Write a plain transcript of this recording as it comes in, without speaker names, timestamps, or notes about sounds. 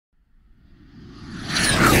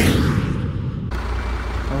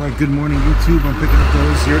Alright, good morning YouTube. I'm picking up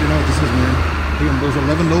those. You already know what this is, man. Picking up those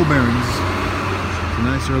 11 low bearings. It's a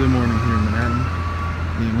nice early morning here in Manhattan.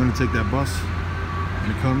 And I'm going to take that bus when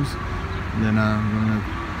it comes. And then I'm going to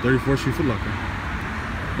 34th Street Foot Locker.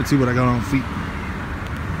 Let's see what I got on feet.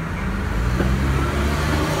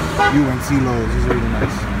 UNC lows. These are really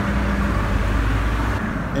nice.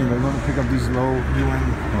 Anyway, I'm going to pick up these low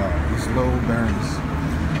these low bearings.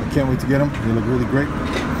 I can't wait to get them. They look really great.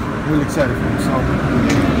 Really excited for them. So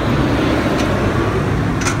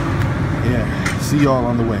yeah, see y'all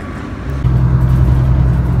on the way.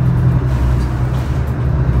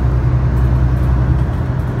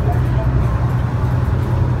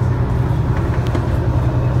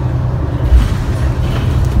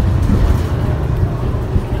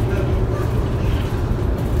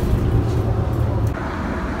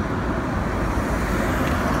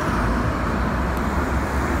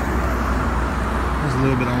 A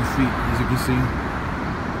little bit on feet, as you can see.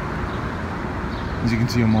 As you can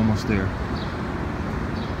see, I'm almost there.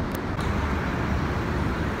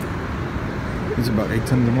 It's about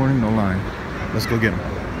 8:10 in the morning, no line. Let's go get them.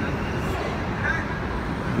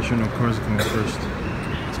 Be sure no cars are coming first.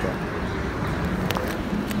 Let's go.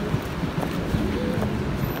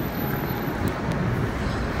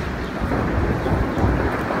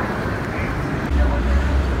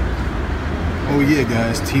 Oh yeah,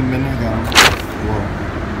 guys, Team Midnight got them. Whoa.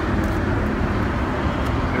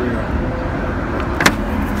 Here we go.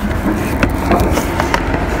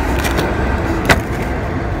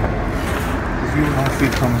 Review on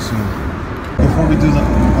feet coming soon. Before we do the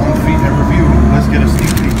on feet and review, let's get a sneak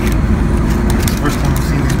peek. It's the first time I've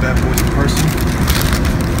seen these bad boys in person.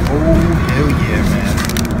 Oh hell yeah, man.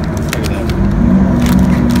 Look at that.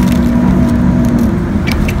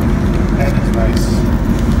 That is nice.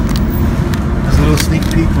 A little sneak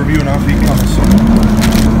peek review and off feet coming soon.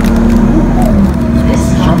 This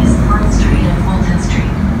stop is Pine Street and Fulton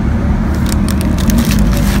Street.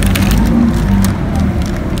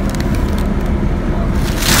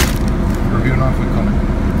 Review and off feet coming.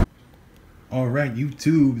 Alright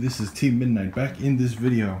YouTube, this is Team Midnight back in this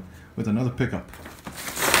video with another pickup.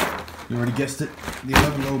 You already guessed it, the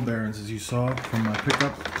 11 low bearings as you saw from my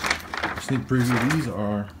pickup. Sneak preview,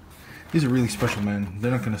 these are really special, man.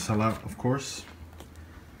 They're not going to sell out, of course.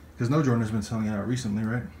 Because no Jordan has been selling out recently,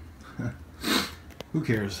 right? Who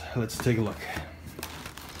cares? Let's take a look.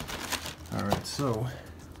 Alright, so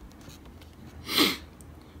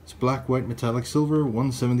it's black, white, metallic, silver,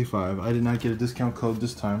 $175. I did not get a discount code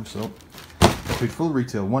this time, so I paid full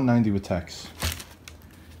retail, $190 with tax.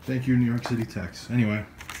 Thank you, New York City tax. Anyway,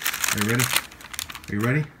 are you ready? Are you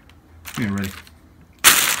ready? Yeah, I'm ready.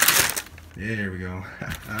 There we go.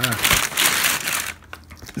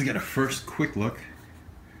 Let's get a first quick look.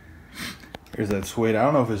 Here's that suede. I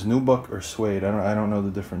don't know if it's nubuck or suede. I don't know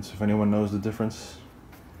the difference. If anyone knows the difference,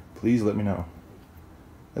 please let me know.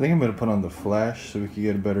 I think I'm gonna put on the flash so we can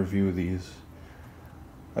get a better view of these.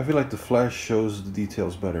 I feel like the flash shows the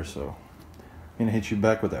details better, so I'm gonna hit you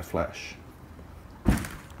back with that flash.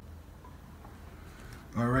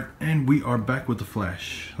 Alright, and we are back with the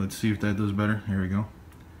flash. Let's see if that does better. Here we go.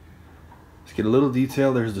 Let's get a little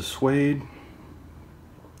detail. There's the suede.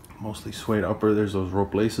 Mostly suede upper. There's those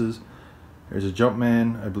rope laces. There's a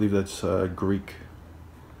Jumpman. I believe that's Greek.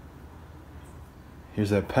 Here's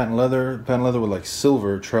that patent leather. Patent leather with like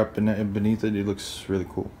silver trapped beneath it. It looks really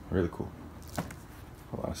cool. Really cool.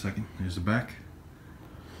 Hold on a second. Here's the back.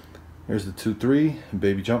 Here's the 2-3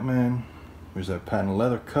 baby Jumpman. There's that patent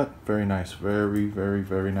leather cut. Very nice. Very, very,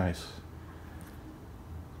 very nice.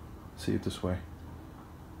 See it this way.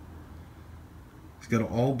 It's got an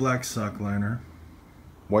all black sock liner.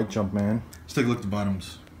 White Jumpman. Let's take a look at the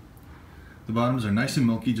bottoms. The bottoms are nice and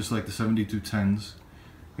milky, just like the 7210s.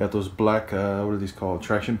 Got those black, what are these called?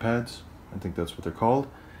 Traction pads. I think that's what they're called.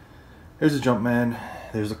 There's the Jumpman.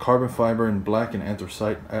 There's the carbon fiber in black and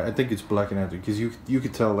anthracite. I think it's black and anthracite because you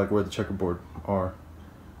could tell like where the checkerboard are,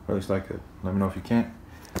 or at least like that. Let me know if you can't.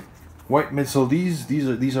 White midsole. These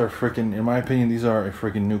are freaking. In my opinion, these are a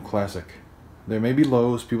freaking new classic. There may be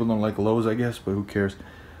lows. People don't like lows, I guess, but who cares?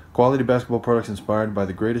 Quality basketball products inspired by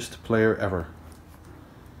the greatest player ever.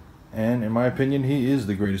 And in my opinion, he is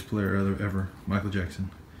the greatest player ever, Michael Jackson.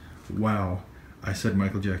 Wow, I said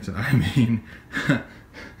Michael Jackson. I mean,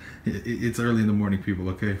 it's early in the morning, people,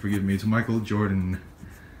 okay? Forgive me. It's Michael Jordan.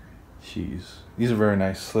 Jeez. These are very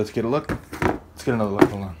nice. Let's get a look. Let's get another look.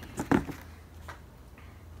 Hold on.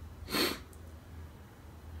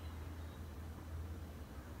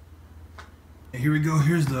 Here we go.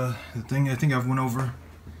 Here's the thing. I think I've went over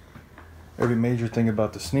every major thing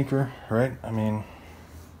about the sneaker, right? I mean,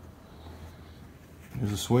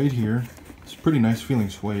 there's a suede here. It's pretty nice feeling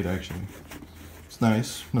suede actually. It's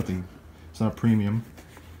nice, nothing, it's not premium.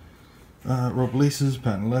 Rope laces,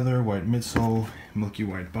 patent leather, white midsole, milky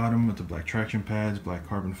white bottom with the black traction pads, black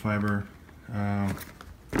carbon fiber. I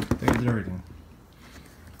think I did everything.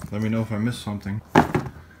 Let me know if I missed something.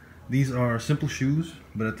 These are simple shoes,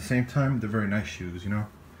 but at the same time, they're very nice shoes, you know?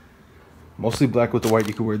 Mostly black with the white.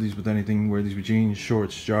 You could wear these with anything. Wear these with jeans,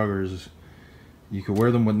 shorts, joggers. You could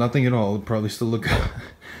wear them with nothing at all. It'd probably still look good.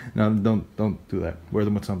 No, don't do that. Wear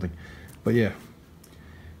them with something. But yeah,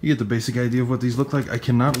 you get the basic idea of what these look like. I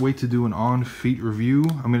cannot wait to do an on-feet review.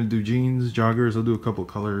 I'm going to do jeans, joggers. I'll do a couple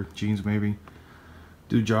color jeans maybe.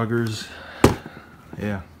 Do joggers.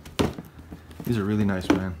 Yeah. These are really nice,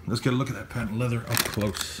 man. Let's get a look at that patent leather up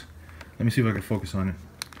close. Let me see if I can focus on it.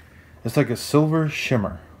 It's like a silver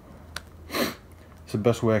shimmer. It's the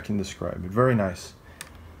best way I can describe it. Very nice.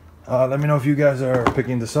 Let me know if you guys are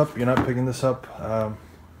picking this up. You're not picking this up.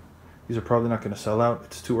 These are probably not going to sell out.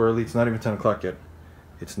 It's too early. It's not even 10 o'clock yet.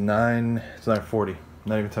 It's 9:40.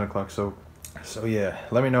 Not even 10 o'clock. So yeah.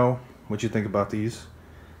 Let me know what you think about these.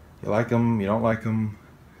 You like them? You don't like them?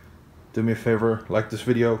 Do me a favor. Like this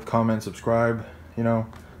video. Comment. Subscribe. You know.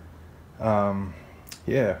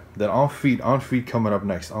 Yeah. Then on feet coming up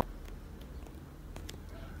next.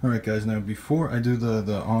 Alright guys, now before I do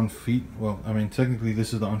the on feet, well, I mean technically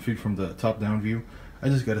this is the on feet from the top down view. I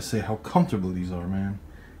just gotta say how comfortable these are, man.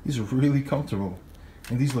 These are really comfortable.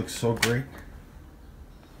 And these look so great.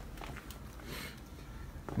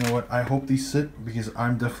 You know what, I hope these sit because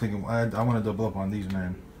I'm definitely, I want to double up on these,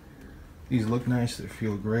 man. These look nice, they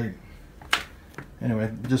feel great.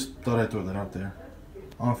 Anyway, just thought I'd throw that out there.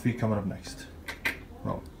 On feet coming up next.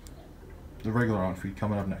 Well, the regular on feet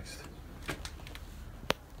coming up next.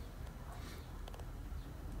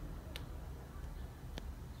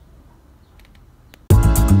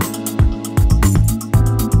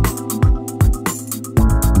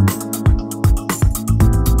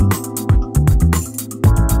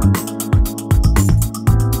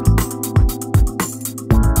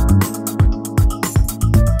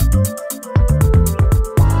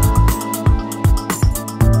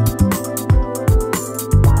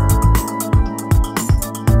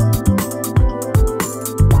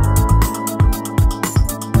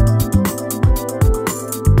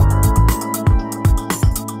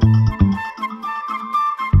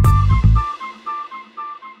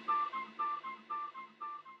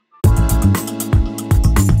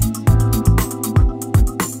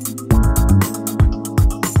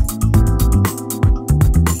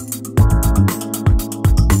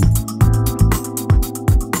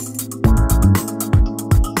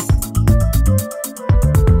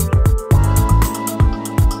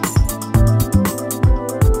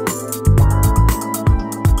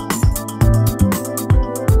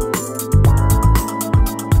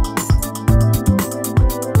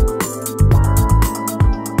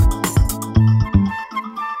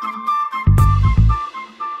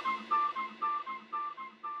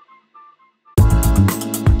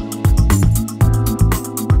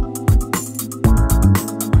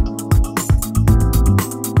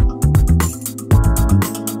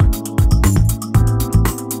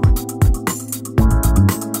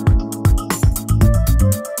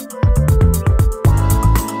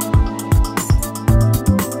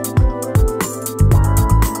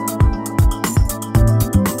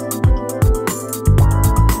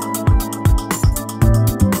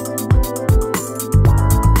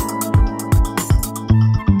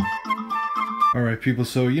 Alright people,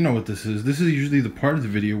 so you know what this is. This is usually the part of the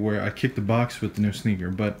video where I kick the box with the new sneaker,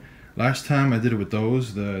 but last time I did it with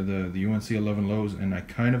those, the UNC 11 lows, and I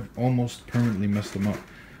kind of almost permanently messed them up.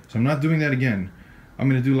 So I'm not doing that again. I'm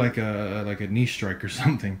gonna do like a knee strike or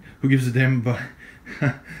something. Who gives a damn about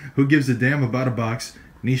who gives a damn about a box?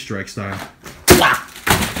 Knee strike style.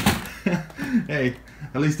 Hey,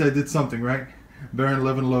 at least I did something, right? Baron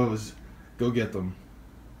 11 lows. Go get them.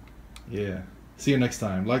 Yeah. See you next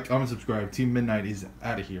time. Like, comment, subscribe. Team Midnight is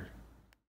out of here.